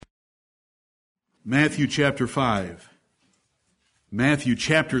Matthew chapter 5. Matthew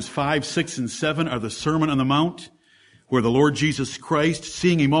chapters 5, 6, and 7 are the Sermon on the Mount, where the Lord Jesus Christ,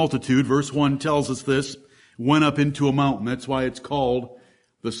 seeing a multitude, verse 1 tells us this, went up into a mountain. That's why it's called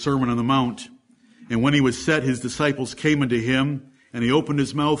the Sermon on the Mount. And when he was set, his disciples came unto him, and he opened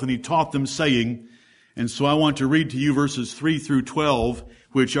his mouth, and he taught them, saying, and so I want to read to you verses 3 through 12,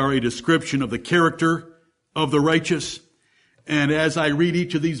 which are a description of the character of the righteous. And as I read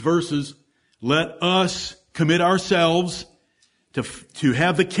each of these verses, let us commit ourselves to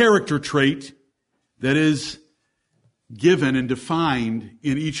have the character trait that is given and defined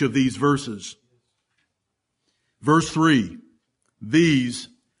in each of these verses. Verse 3, these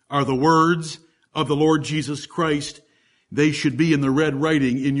are the words of the Lord Jesus Christ. They should be in the red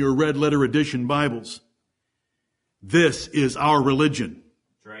writing in your red letter edition Bibles. This is our religion.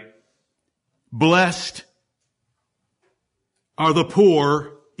 That's right. Blessed are the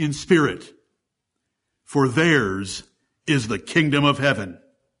poor in spirit, for theirs is the kingdom of heaven.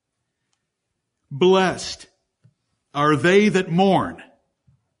 Blessed are they that mourn,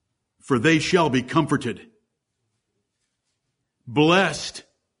 for they shall be comforted. Blessed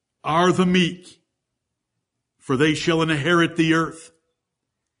are the meek, for they shall inherit the earth.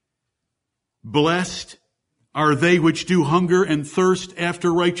 Blessed are they which do hunger and thirst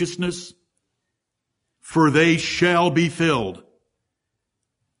after righteousness, for they shall be filled.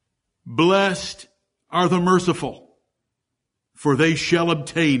 Blessed are the merciful, for they shall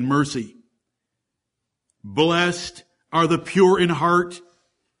obtain mercy. Blessed are the pure in heart,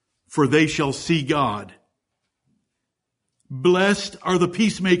 for they shall see God. Blessed are the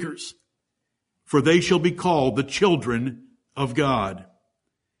peacemakers, for they shall be called the children of God.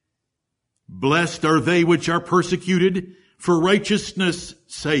 Blessed are they which are persecuted for righteousness'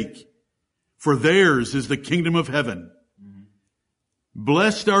 sake, for theirs is the kingdom of heaven.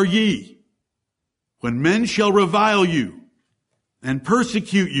 Blessed are ye, when men shall revile you, and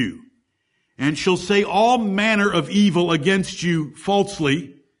persecute you, and shall say all manner of evil against you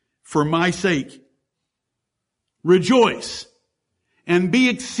falsely for my sake. Rejoice, and be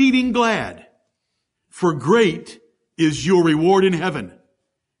exceeding glad, for great is your reward in heaven.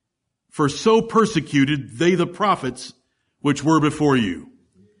 For so persecuted they the prophets which were before you.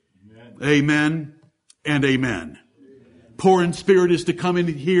 Amen, amen and amen. Poor in spirit is to come in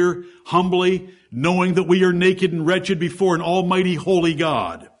here humbly, knowing that we are naked and wretched before an almighty holy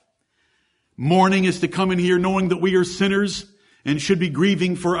God. Mourning is to come in here knowing that we are sinners and should be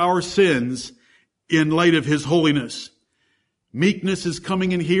grieving for our sins in light of his holiness. Meekness is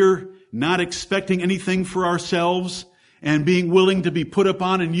coming in here not expecting anything for ourselves and being willing to be put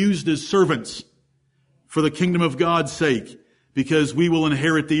upon and used as servants for the kingdom of God's sake, because we will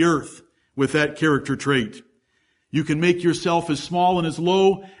inherit the earth with that character trait. You can make yourself as small and as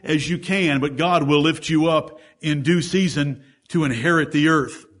low as you can, but God will lift you up in due season to inherit the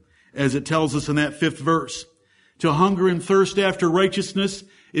earth, as it tells us in that 5th verse. To hunger and thirst after righteousness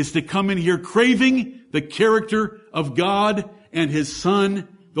is to come in here craving the character of God and his Son,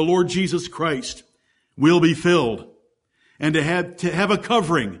 the Lord Jesus Christ, will be filled. And to have a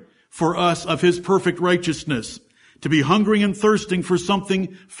covering for us of his perfect righteousness, to be hungering and thirsting for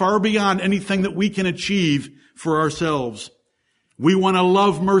something far beyond anything that we can achieve for ourselves. We want to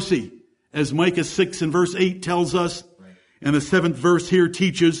love mercy, as Micah 6 and verse 8 tells us, and the 7th verse here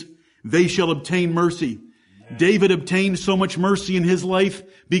teaches, they shall obtain mercy. Amen. David obtained so much mercy in his life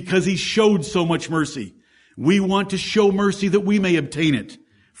because he showed so much mercy. We want to show mercy that we may obtain it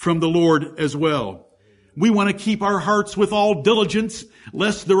from the Lord as well. We want to keep our hearts with all diligence,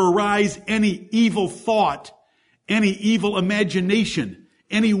 lest there arise any evil thought, any evil imagination,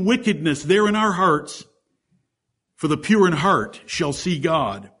 any wickedness there in our hearts. For the pure in heart shall see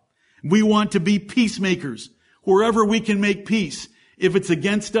God. We want to be peacemakers wherever we can make peace. If it's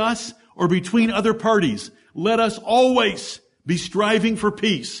against us or between other parties, let us always be striving for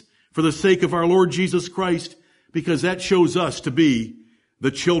peace for the sake of our Lord Jesus Christ, because that shows us to be the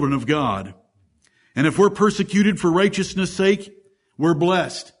children of God. And if we're persecuted for righteousness' sake, we're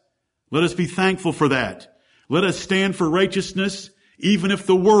blessed. Let us be thankful for that. Let us stand for righteousness, even if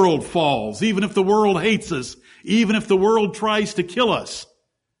the world falls, even if the world hates us, even if the world tries to kill us.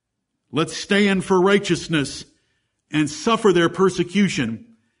 Let's stand for righteousness and suffer their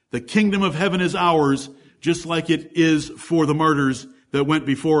persecution. The kingdom of heaven is ours, just like it is for the martyrs that went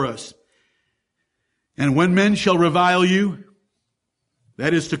before us. And when men shall revile you,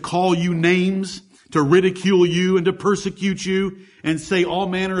 that is to call you names, to ridicule you and to persecute you and say all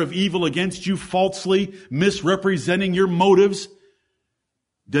manner of evil against you falsely, misrepresenting your motives,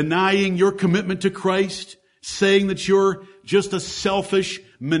 denying your commitment to Christ, saying that you're just a selfish,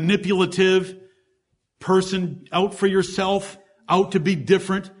 manipulative, person out for yourself, out to be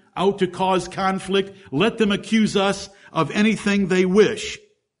different, out to cause conflict. Let them accuse us of anything they wish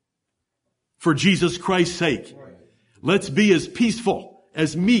for Jesus Christ's sake. Let's be as peaceful,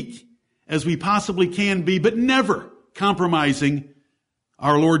 as meek as we possibly can be, but never compromising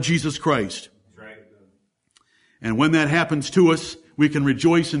our Lord Jesus Christ. And when that happens to us, we can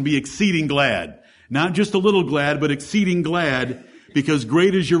rejoice and be exceeding glad. Not just a little glad, but exceeding glad, because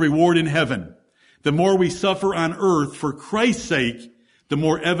great is your reward in heaven. The more we suffer on earth for Christ's sake, the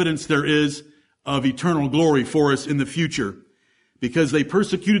more evidence there is of eternal glory for us in the future. Because they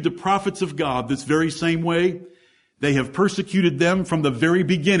persecuted the prophets of God this very same way. They have persecuted them from the very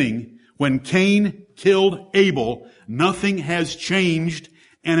beginning. When Cain killed Abel, nothing has changed,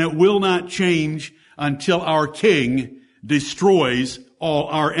 and it will not change until our King destroys all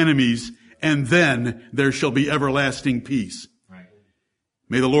our enemies, and then there shall be everlasting peace. Right.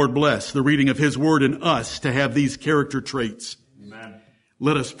 May the Lord bless the reading of His Word in us to have these character traits. Amen.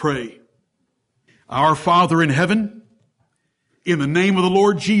 Let us pray. Our Father in heaven, in the name of the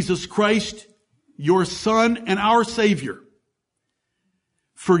Lord Jesus Christ, your Son and our Savior,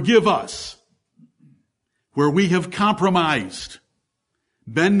 forgive us where we have compromised,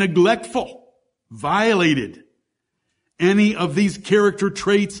 been neglectful, violated any of these character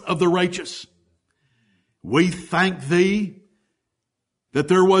traits of the righteous. We thank Thee that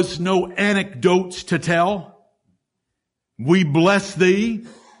there was no anecdotes to tell. We bless Thee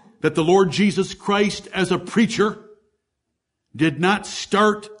that the Lord Jesus Christ, as a preacher, did not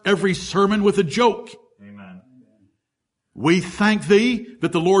start every sermon with a joke. Amen. We thank Thee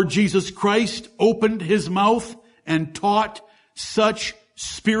that the Lord Jesus Christ opened His mouth and taught such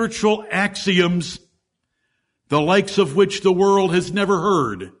spiritual axioms, the likes of which the world has never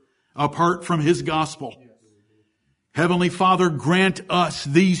heard apart from His gospel. Yes. Heavenly Father, grant us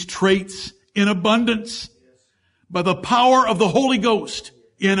these traits in abundance by the power of the Holy Ghost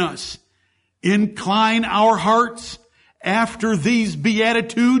in us. Incline our hearts after these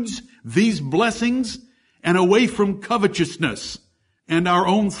beatitudes, these blessings, and away from covetousness and our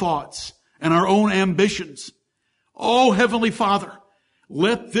own thoughts and our own ambitions. Oh, Heavenly Father,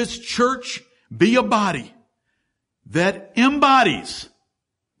 let this church be a body that embodies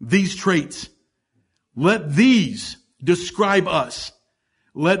these traits. Let these describe us.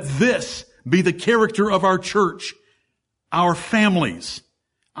 Let this be the character of our church, our families,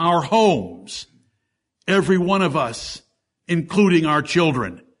 our homes, every one of us, including our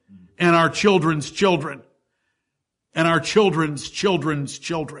children and our children's children and our children's children's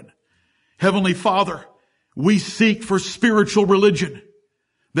children. Heavenly Father, we seek for spiritual religion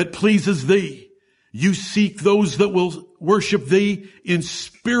that pleases Thee. You seek those that will worship Thee in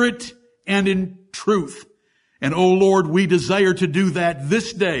spirit and in truth. And, O Lord, we desire to do that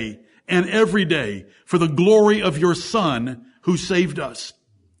this day and every day for the glory of Your Son who saved us.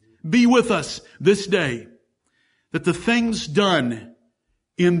 Be with us this day, that the things done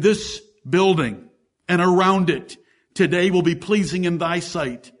in this building and around it today will be pleasing in Thy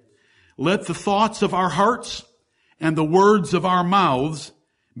sight. Let the thoughts of our hearts and the words of our mouths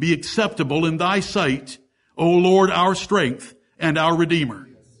be acceptable in Thy sight, O Lord, our strength and our Redeemer.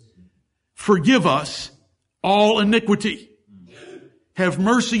 Forgive us all iniquity. Have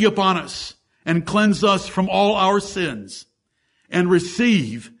mercy upon us and cleanse us from all our sins, and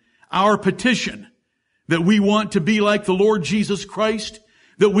receive our petition that we want to be like the Lord Jesus Christ,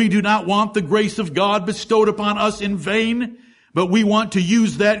 that we do not want the grace of God bestowed upon us in vain, but we want to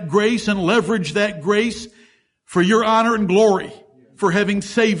use that grace and leverage that grace for Your honor and glory, for having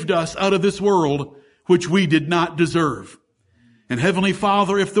saved us out of this world which we did not deserve. And Heavenly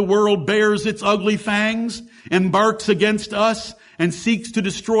Father, if the world bears its ugly fangs and barks against us and seeks to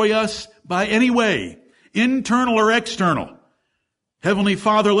destroy us by any way, internal or external, Heavenly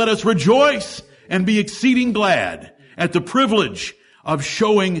Father, let us rejoice and be exceeding glad at the privilege of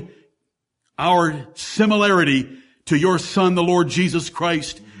showing our similarity to Your Son, the Lord Jesus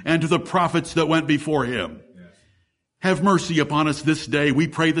Christ, and to the prophets that went before Him. Have mercy upon us this day. We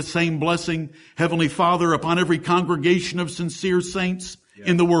pray the same blessing, Heavenly Father, upon every congregation of sincere saints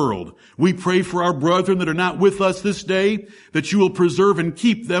in the world. We pray for our brethren that are not with us this day, that You will preserve and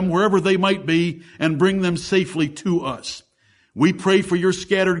keep them wherever they might be and bring them safely to us. We pray for Your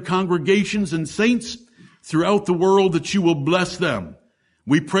scattered congregations and saints throughout the world, that You will bless them.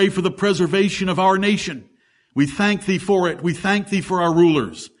 We pray for the preservation of our nation. We thank Thee for it. We thank Thee for our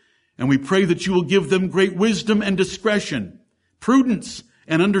rulers. And we pray that You will give them great wisdom and discretion, prudence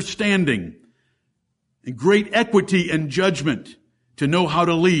and understanding, and great equity and judgment to know how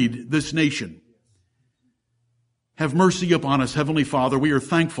to lead this nation. Have mercy upon us, Heavenly Father. We are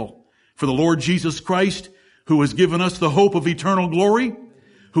thankful For the Lord Jesus Christ, who has given us the hope of eternal glory,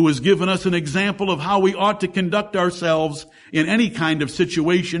 who has given us an example of how we ought to conduct ourselves in any kind of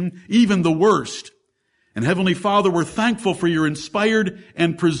situation, even the worst. And Heavenly Father, we're thankful for your inspired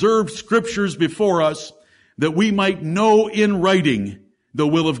and preserved scriptures before us, that we might know in writing the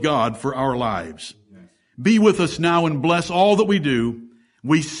will of God for our lives. Yes. Be with us now and bless all that we do.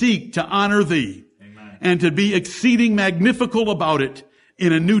 We seek to honor Thee. Amen. And to be exceeding magnifical about it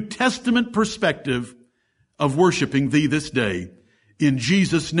in a New Testament perspective of worshiping Thee this day. In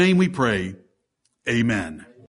Jesus' name we pray. Amen.